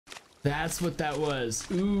That's what that was.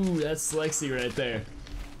 Ooh, that's Lexi right there.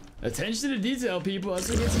 Attention to detail, people. That's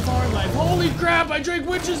what gets you far in life. Holy crap, I drank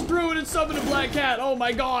witch's brew and it summoned a black cat. Oh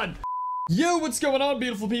my god. Yo, what's going on,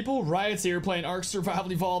 beautiful people? Riot's here playing Ark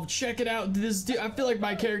Survival Evolved. Check it out. I feel like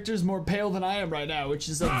my character is more pale than I am right now, which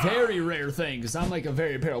is a very rare thing because I'm like a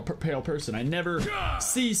very pale person. I never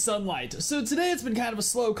see sunlight. So today it's been kind of a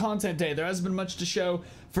slow content day. There hasn't been much to show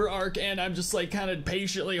for Ark, and I'm just like kind of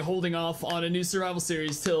patiently holding off on a new survival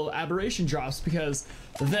series till Aberration drops, because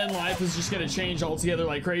then life is just gonna change altogether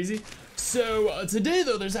like crazy. So today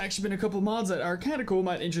though, there's actually been a couple mods that are kind of cool,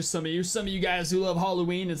 might interest some of you guys who love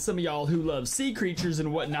Halloween, and some of y'all who love sea creatures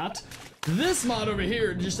and whatnot. This mod over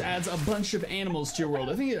here just adds a bunch of animals to your world.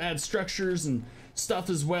 I think it adds structures and stuff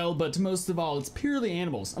as well, but most of all, it's purely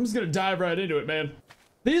animals. I'm just gonna dive right into it, man.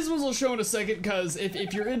 These ones I'll show in a second, because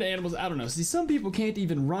if you're into animals, I don't know. See, some people can't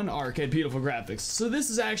even run Ark at beautiful graphics. So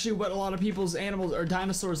this is actually what a lot of people's animals or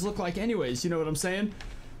dinosaurs look like anyways, you know what I'm saying?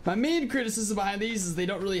 My main criticism behind these is they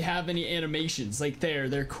don't really have any animations. Like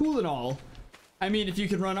they're cool and all. I mean, if you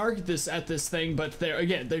can run Ark at this thing, but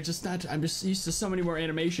they're just not. I'm just used to so many more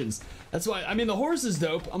animations. That's why, I mean, the horse is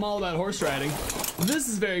dope. I'm all about horse riding. This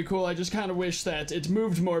is very cool. I just kind of wish that it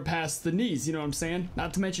moved more past the knees, you know what I'm saying?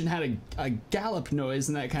 Not to mention had a gallop noise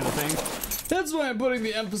and that kind of thing. That's why I'm putting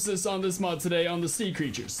the emphasis on this mod today on the sea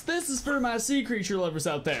creatures. This is for my sea creature lovers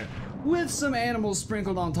out there, with some animals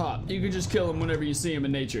sprinkled on top. You can just kill them whenever you see them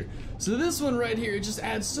in nature. So this one right here, it just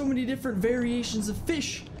adds so many different variations of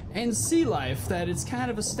fish and sea life that it's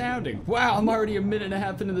kind of astounding. Wow, I'm already a minute and a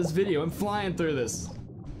half into this video. I'm flying through this.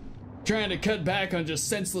 Trying to cut back on just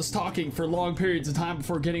senseless talking for long periods of time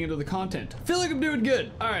before getting into the content. Feel like I'm doing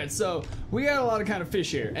good. Alright, so we got a lot of kind of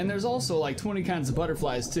fish here, and there's also like 20 kinds of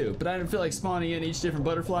butterflies too, but I didn't feel like spawning in each different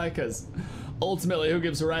butterfly because ultimately who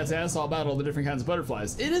gives a rat's ass all about all the different kinds of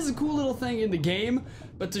butterflies. It is a cool little thing in the game,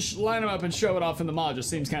 but to line them up and show it off in the mod just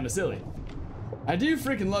seems kind of silly. I do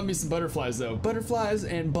freaking love me some butterflies though. Butterflies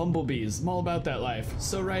and bumblebees. I'm all about that life.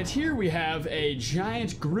 So right here we have a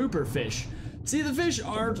giant grouper fish. See, the fish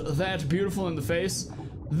aren't that beautiful in the face.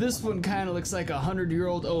 This one kind of looks like a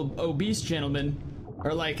 100-year-old obese gentleman.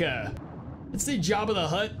 Or like let's say Jabba the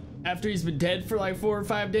Hutt after he's been dead for like 4 or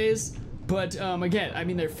 5 days. But again, I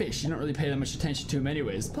mean, they're fish. You don't really pay that much attention to them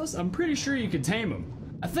anyways. Plus, I'm pretty sure you could tame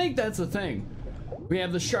them. I think that's a thing. We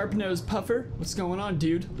have the sharp-nosed puffer. What's going on,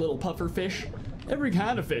 dude? Little puffer fish. Every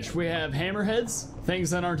kind of fish. We have hammerheads, things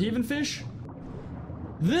that aren't even fish.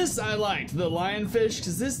 This I liked, the lionfish,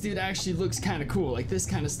 because this dude actually looks kind of cool, like this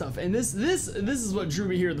kind of stuff. And this is what drew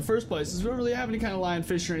me here in the first place, is we don't really have any kind of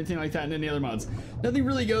lionfish or anything like that in any other mods. Nothing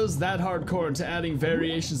really goes that hardcore into adding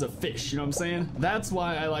variations of fish, you know what I'm saying? That's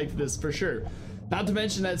why I liked this for sure. Not to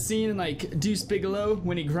mention that scene in like Deuce Bigelow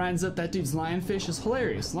when he grinds up that dude's lionfish is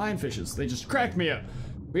hilarious. Lionfishes, they just crack me up.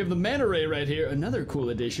 We have the manta ray right here, another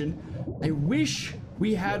cool addition. I wish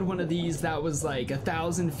we had one of these that was like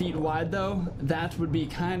 1,000 feet wide though. That would be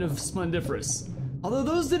kind of splendiferous. Although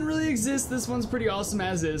those didn't really exist, this one's pretty awesome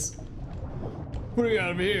as is. What do we got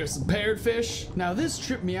over here? Some parrotfish. Now this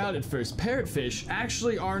tripped me out at first. Parrotfish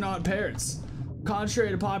actually are not parrots.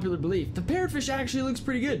 Contrary to popular belief, the parrotfish actually looks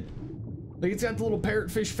pretty good. Like it's got the little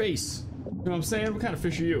parrotfish face. You know what I'm saying? What kind of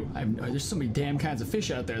fish are you? There's so many damn kinds of fish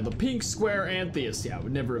out there. The pink square anthias. Yeah, I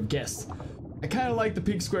would never have guessed. I kind of like the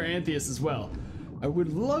pink square anthias as well. I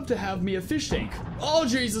would love to have me a fish tank. Oh,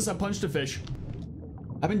 Jesus, I punched a fish.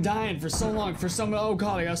 I've been dying for so long for someone, oh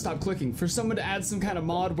god, I gotta stop clicking. For someone to add some kind of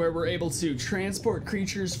mod where we're able to transport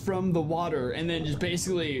creatures from the water and then just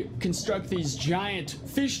basically construct these giant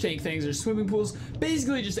fish tank things or swimming pools.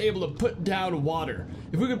 Basically just able to put down water.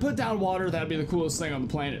 If we could put down water, that'd be the coolest thing on the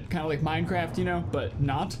planet. Kind of like Minecraft, you know, but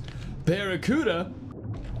not. Barracuda.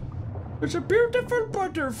 It's a beautiful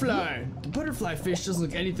butterfly. The butterfly fish doesn't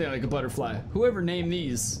look anything like a butterfly. Whoever named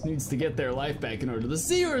these needs to get their life back in order. The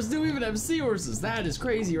seahorse do even have seahorses. That is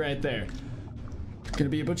crazy right there.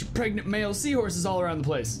 Gonna be a bunch of pregnant male seahorses all around the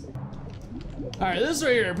place. Alright, this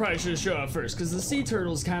right here I probably should have shown up first, because the sea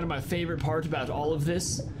turtle is kind of my favorite part about all of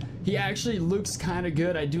this. He actually looks kind of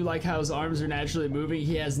good. I do like how his arms are naturally moving.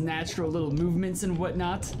 He has natural little movements and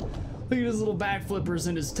whatnot. Look at his little back flippers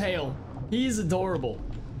and his tail. He's adorable.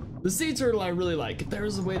 The sea turtle I really like. If there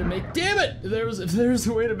was a way to make, damn it! If there was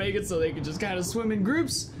a way to make it so they could just kind of swim in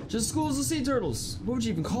groups, just schools of sea turtles. What would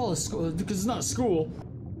you even call a school? Because it's not a school.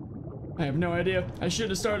 I have no idea. I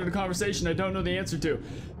should have started a conversation I don't know the answer to.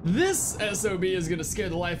 This SOB is gonna scare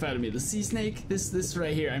the life out of me. The sea snake, this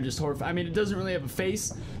right here, I'm just horrified. I mean, it doesn't really have a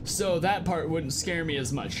face, so that part wouldn't scare me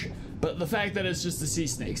as much. But the fact that it's just a sea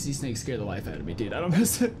snakes scare the life out of me, dude. I don't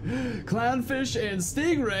miss it. Clownfish and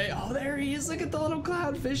stingray. Oh, there he is. Look at the little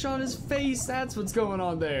clownfish on his face. That's what's going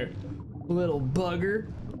on there. Little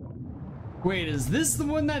bugger. Wait, is this the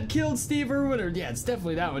one that killed Steve Irwin? Or yeah, it's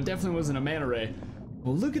definitely that one. Definitely wasn't a manta ray.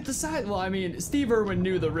 Well, look at the side. Well, I mean, Steve Irwin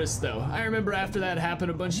knew the risk, though. I remember after that happened,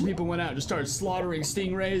 a bunch of people went out and just started slaughtering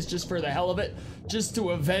stingrays just for the hell of it, just to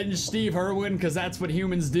avenge Steve Irwin, because that's what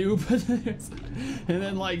humans do. And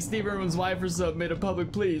then, like, Steve Irwin's wife or something made a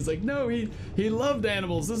public plea. He's like, no, he loved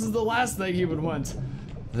animals. This is the last thing he would want.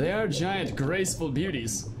 They are giant, graceful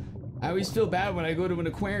beauties. I always feel bad when I go to an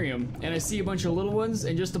aquarium and I see a bunch of little ones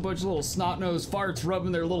and just a bunch of little snot-nosed farts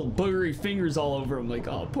rubbing their little boogery fingers all over them. Like,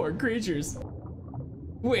 oh, poor creatures.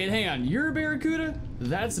 Wait, hang on. You're a barracuda?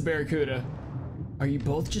 That's a barracuda. Are you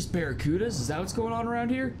both just barracudas? Is that what's going on around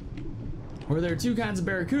here? Or are there two kinds of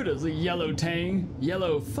barracudas? Like yellow tang,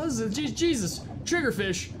 yellow fuzz. Jesus,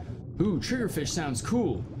 triggerfish. Ooh, triggerfish sounds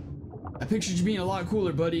cool. I pictured you being a lot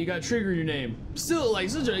cooler, buddy. You got Trigger in your name. Still, like,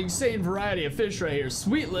 such an insane variety of fish right here.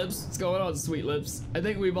 Sweet lips. What's going on, sweet lips? I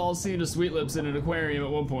think we've all seen a sweet lips in an aquarium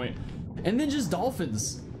at one point. And then just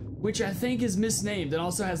dolphins, which I think is misnamed and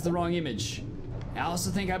also has the wrong image. I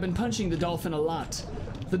also think I've been punching the dolphin a lot.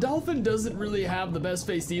 The dolphin doesn't really have the best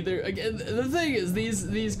face either. Again, the thing is,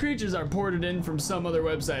 these creatures are ported in from some other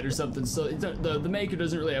website or something, so the maker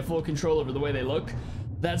doesn't really have full control over the way they look.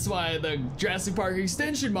 That's why the Jurassic Park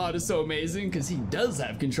extension mod is so amazing, because he does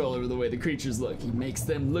have control over the way the creatures look. He makes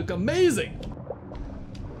them look amazing.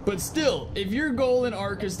 But still, if your goal in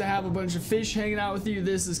Ark is to have a bunch of fish hanging out with you,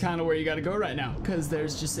 this is kind of where you got to go right now, because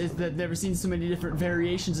there's just, I've never seen so many different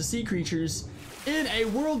variations of sea creatures in a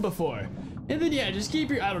world before. And then yeah, just keep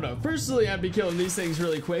your, I don't know, personally I'd be killing these things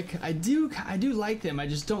really quick. I do like them. I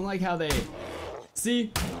just don't like how they,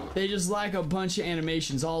 see, they just lack a bunch of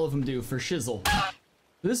animations. All of them do, for shizzle.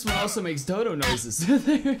 This one also makes dodo noises.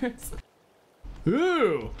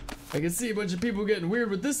 Ooh, I can see a bunch of people getting weird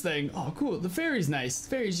with this thing. Oh, cool. The fairy's nice. The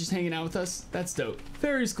fairy's just hanging out with us. That's dope.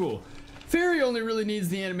 Fairy's cool. Fairy only really needs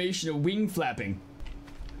the animation of wing flapping.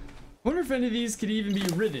 Wonder if any of these could even be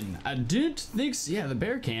ridden. I didn't think so. Yeah, the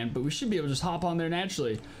bear can, but we should be able to just hop on there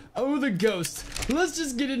naturally. Oh, the ghost. Let's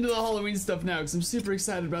just get into the Halloween stuff now, because I'm super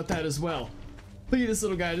excited about that as well. Look at this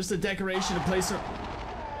little guy. Just a decoration to place.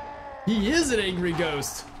 He is an angry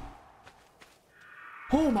ghost.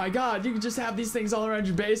 Oh my god, you can just have these things all around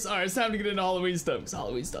your base. Alright, it's time to get into Halloween stuff, because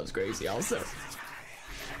Halloween stuff's crazy also.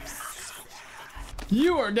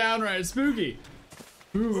 You are downright spooky.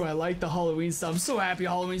 Ooh, I like the Halloween stuff. I'm so happy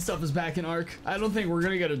Halloween stuff is back in Ark. I don't think we're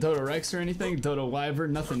gonna get a Dodo Rex or anything. Dodo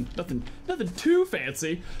Wyvern, nothing too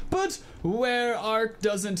fancy. But where Ark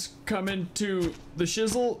doesn't come into the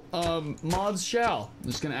shizzle, mods shall. I'm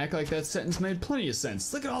just gonna act like that sentence made plenty of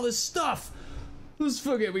sense. Look at all this stuff. Let's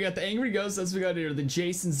forget, we got the Angry Ghost, that's what we got here. The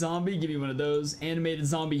Jason Zombie, give me one of those. Animated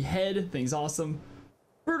zombie head, thing's awesome.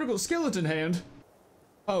 Vertical skeleton hand.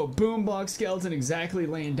 Oh, boombox skeleton, exactly.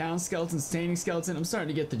 Laying down skeleton, standing skeleton. I'm starting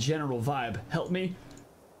to get the general vibe. Help me.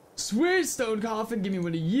 Sweet stone coffin, give me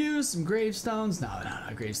one of you. Some gravestones. No,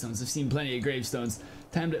 not gravestones. I've seen plenty of gravestones.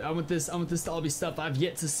 Time to, I want this to all be stuff I've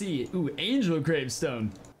yet to see. Ooh, angel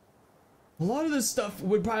gravestone. A lot of this stuff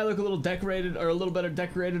would probably look a little decorated or a little better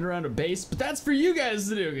decorated around a base, but that's for you guys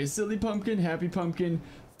to do. Okay, silly pumpkin, happy pumpkin,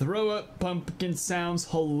 throw up pumpkin sounds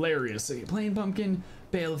hilarious. Okay, plain pumpkin,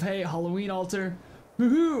 bale of hay, Halloween altar,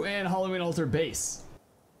 woohoo, and Halloween altar base.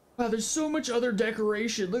 Wow, there's so much other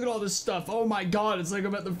decoration. Look at all this stuff. Oh my god, it's like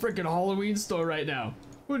I'm at the freaking Halloween store right now.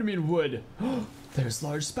 What do you mean wood? There's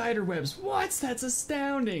large spider webs. What? That's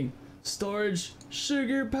astounding. Storage,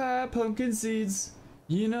 sugar pie, pumpkin seeds.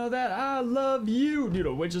 You know that I love you. Dude,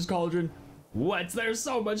 a witch's cauldron. What? There's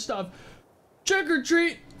so much stuff. Trick or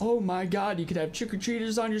treat. Oh my god, you could have trick or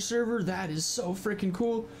treaters on your server. That is so freaking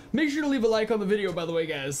cool. Make sure to leave a like on the video, by the way,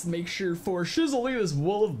 guys. Make sure for shizzle. Look at this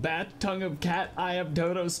wool of bat, tongue of cat, eye of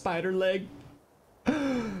dodo, spider leg.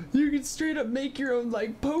 You can straight up make your own,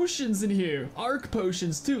 like, potions in here. Arc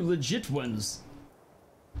potions, too. Legit ones.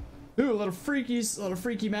 Ooh, a lot of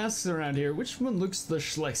freaky masks around here. Which one looks the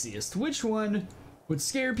schlexiest? Which one would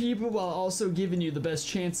scare people while also giving you the best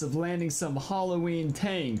chance of landing some Halloween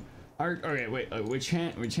tang? Okay, wait, which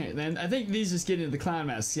hand? Then I think these just get into the clown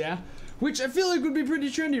masks, yeah? Which I feel like would be pretty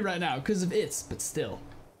trendy right now because of its, but still.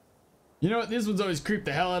 You know what? These ones always creep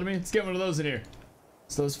the hell out of me. Let's get one of those in here.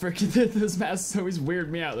 So those freaking those masks always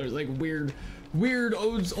weird me out. They're like weird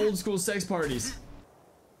old school sex parties.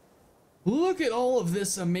 Look at all of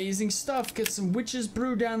this amazing stuff. Get some witch's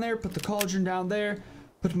brew down there. Put the cauldron down there.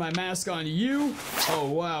 Put my mask on you. Oh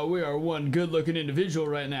wow, we are one good looking individual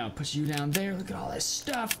right now. Put you down there. Look at all this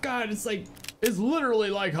stuff. God, it's like It's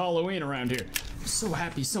literally like Halloween around here. I'm so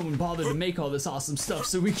happy someone bothered to make all this awesome stuff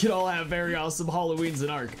so we could all have very awesome Halloweens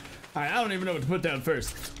in Ark. Alright, I don't even know what to put down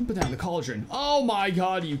first. Put down the cauldron. Oh my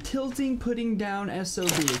god, you tilting putting down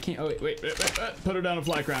SOB. I can't. Oh, wait. Put her down a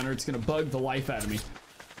flat ground or it's gonna bug the life out of me.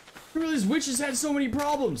 Remember, these witches had so many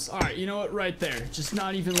problems. Alright, you know what? Right there. Just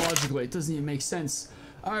not even logically. It doesn't even make sense.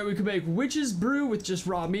 Alright, we could make witch's brew with just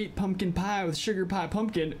raw meat, pumpkin pie with sugar pie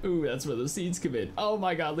pumpkin. Ooh, that's where the seeds come in. Oh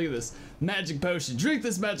my god, look at this. Magic potion. Drink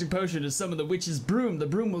this magic potion to summon the witch's broom. The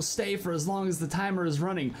broom will stay for as long as the timer is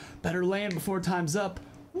running. Better land before time's up.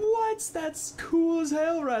 What? That's cool as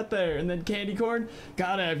hell right there. And then candy corn.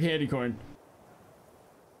 Gotta have candy corn.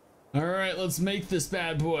 Alright, let's make this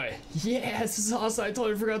bad boy. Yeah, this is awesome. I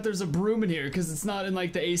totally forgot there's a broom in here because it's not in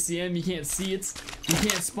like the ACM. You can't see it. You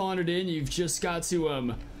can't spawn it in. You've just got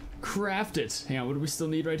to craft it. Hang on, what do we still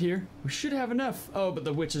need right here? We should have enough. Oh, but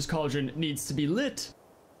the witch's cauldron needs to be lit.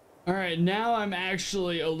 Alright, now I'm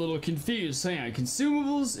actually a little confused. Hang on,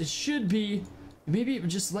 consumables, it should be... Maybe it would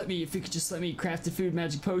just let me, if it could just let me craft the food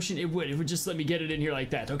magic potion, it would just let me get it in here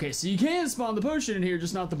like that. Okay, so you can spawn the potion in here,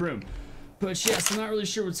 just not the broom. But yes, I'm not really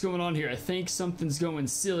sure what's going on here. I think something's going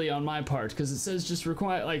silly on my part, because it says just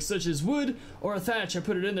require, like, such as wood or a thatch. I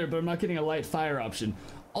put it in there, but I'm not getting a light fire option.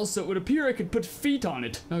 Also, it would appear I could put feet on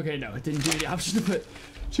it. Okay, no, it didn't give me the option to put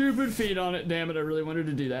feet on it. Damn it, I really wanted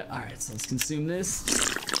to do that. Alright, so let's consume this.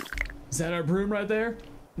 Is that our broom right there?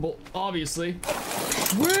 Well, obviously.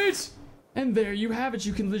 Wait! And there you have it.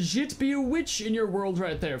 You can legit be a witch in your world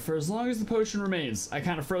right there for as long as the potion remains. I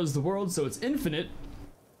kind of froze the world, so it's infinite.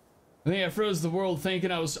 I think I froze the world thinking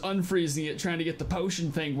I was unfreezing it, trying to get the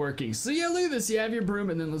potion thing working. So yeah, look at this. You have your broom,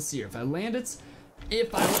 and then let's see here. If I land it,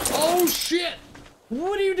 oh shit!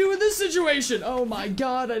 What do you do in this situation? Oh my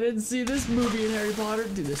god, I didn't see this movie in Harry Potter.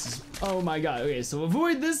 Dude, this is, oh my god. Okay, so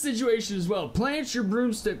avoid this situation as well. Plant your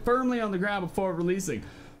broomstick firmly on the ground before releasing.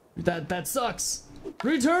 That sucks.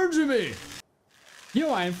 Return to me!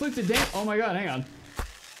 Yo, I inflicted damage. Oh my god, hang on.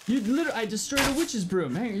 I destroyed a witch's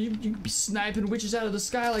broom. Hang on, you could be sniping witches out of the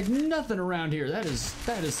sky like nothing around here. That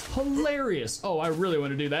is hilarious. Oh, I really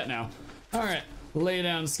want to do that now. Alright, lay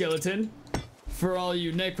down, skeleton. For all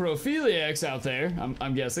you necrophiliacs out there,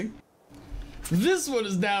 I'm guessing. This one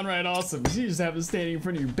is downright awesome. You just have him standing in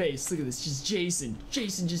front of your base. Look at this, just Jason.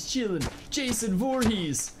 Jason just chilling. Jason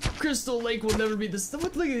Voorhees. Crystal Lake will never be this.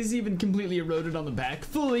 Look at he's even completely eroded on the back.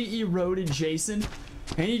 Fully eroded Jason.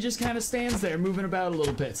 And he just kind of stands there moving about a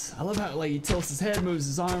little bit. I love how like he tilts his head, moves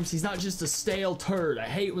his arms. He's not just a stale turd. I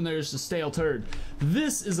hate when there's a stale turd.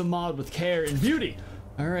 This is a mod with care and beauty.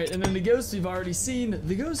 Alright, and then the ghost we've already seen.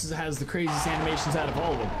 The ghost has the craziest animations out of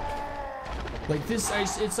all of them. Like this,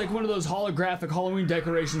 it's like one of those holographic Halloween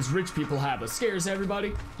decorations rich people have. It scares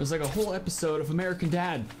everybody. There's like a whole episode of American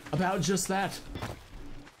Dad about just that.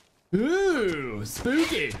 Ooh,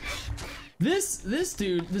 spooky. This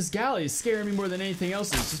dude, this galley is scaring me more than anything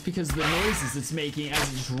else. It's just because of the noises it's making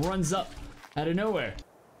as it just runs up out of nowhere.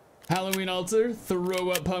 Halloween altar,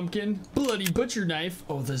 throw up pumpkin, bloody butcher knife.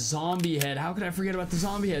 Oh, the zombie head. How could I forget about the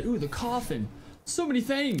zombie head? Ooh, the coffin. So many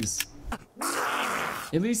things.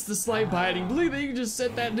 At least the slight biting. Believe it, you can just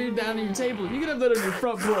set that dude down on your table. You can have that on your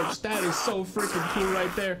front porch. That is so freaking cool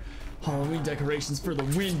right there. Halloween decorations for the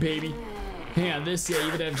win, baby. Hang on, this, yeah,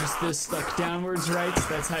 you would have just this stuck downwards, right?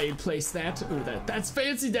 That's how you place that. Ooh, that's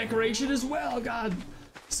fancy decoration as well, God.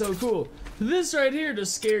 So cool. This right here to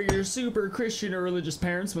scare your super Christian or religious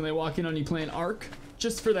parents when they walk in on you playing Ark.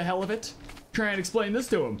 Just for the hell of it. Try and explain this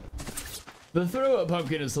to them. The throw-up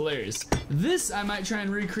pumpkin is hilarious. This I might try and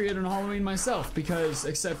recreate on Halloween myself, because,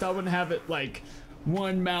 except I wouldn't have it, like,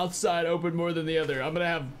 one mouth side open more than the other. I'm gonna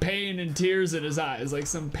have pain and tears in his eyes, like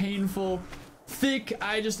some painful, thick,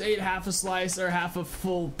 I just ate half a slice or half a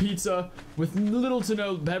full pizza with little to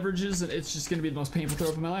no beverages, and it's just gonna be the most painful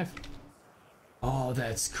throw-up in my life. Oh,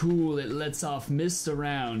 that's cool. It lets off mist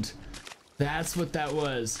around. That's what that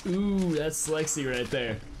was. Ooh, that's Lexi right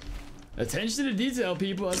there. Attention to detail,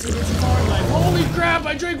 people. That's what gets hard life. Holy crap!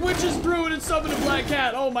 I drank witch's brew and it summoned a black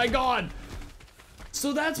cat. Oh my god.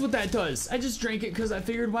 So that's what that does. I just drank it because I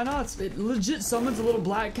figured why not. It legit summons a little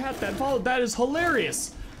black cat that followed. That is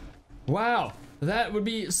hilarious. Wow. That would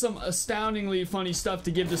be some astoundingly funny stuff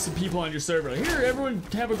to give to some people on your server. Here, everyone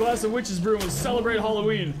have a glass of witch's brew and celebrate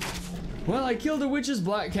Halloween. Well, I killed a witch's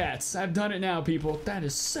black cats. I've done it now, people. That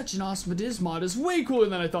is such an awesome mod. It's way cooler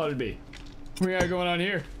than I thought it'd be. What we got going on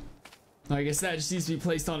here? I guess that just needs to be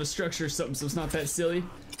placed on a structure or something, so it's not that silly.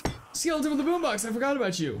 Skeleton with the boombox, I forgot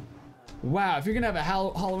about you. Wow, if you're gonna have a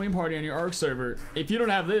Halloween party on your Ark server, if you don't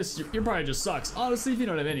have this, your party just sucks. Honestly, if you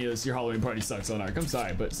don't have any of this, your Halloween party sucks on Ark. I'm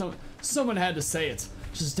sorry, but someone had to say it.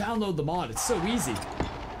 Just download the mod, it's so easy.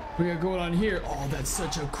 we got going on here? Oh, that's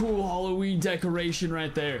such a cool Halloween decoration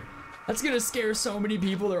right there. That's gonna scare so many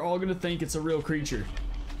people. They're all gonna think it's a real creature.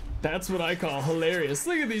 That's what I call hilarious.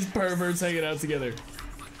 Look at these perverts hanging out together.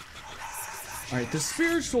 Alright, the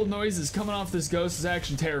spiritual noises coming off this ghost is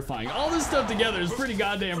actually terrifying. All this stuff together is pretty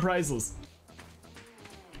goddamn priceless.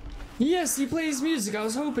 Yes, he plays music. I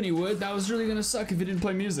was hoping he would. That was really gonna suck if he didn't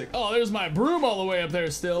play music. Oh, there's my broom all the way up there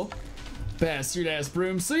still. Bastard ass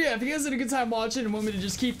broom. So yeah, if you guys had a good time watching and want me to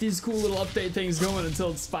just keep these cool little update things going until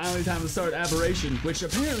it's finally time to start Aberration, which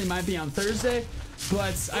apparently might be on Thursday,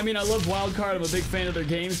 but I mean, I love Wildcard, I'm a big fan of their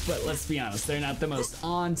games, but let's be honest, they're not the most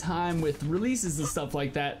on time with releases and stuff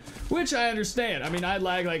like that, which I understand. I mean, I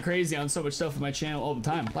lag like crazy on so much stuff on my channel all the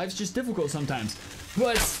time. Life's just difficult sometimes.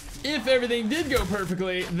 But if everything did go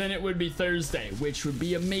perfectly, then it would be Thursday, which would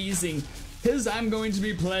be amazing. Because I'm going to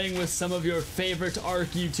be playing with some of your favorite ARC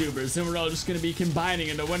YouTubers, and we're all just going to be combining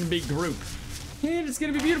into one big group. And it's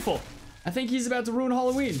going to be beautiful. I think he's about to ruin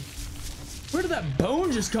Halloween. Where did that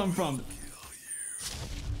bone just come from?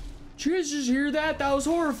 Did you guys just hear that? That was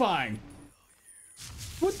horrifying.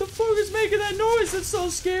 What the fuck is making that noise? That's so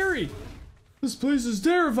scary. This place is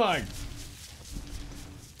terrifying.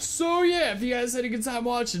 So yeah, if you guys had a good time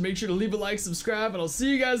watching, make sure to leave a like, subscribe, and I'll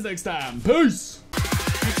see you guys next time. Peace!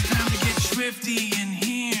 It's time to get swifty and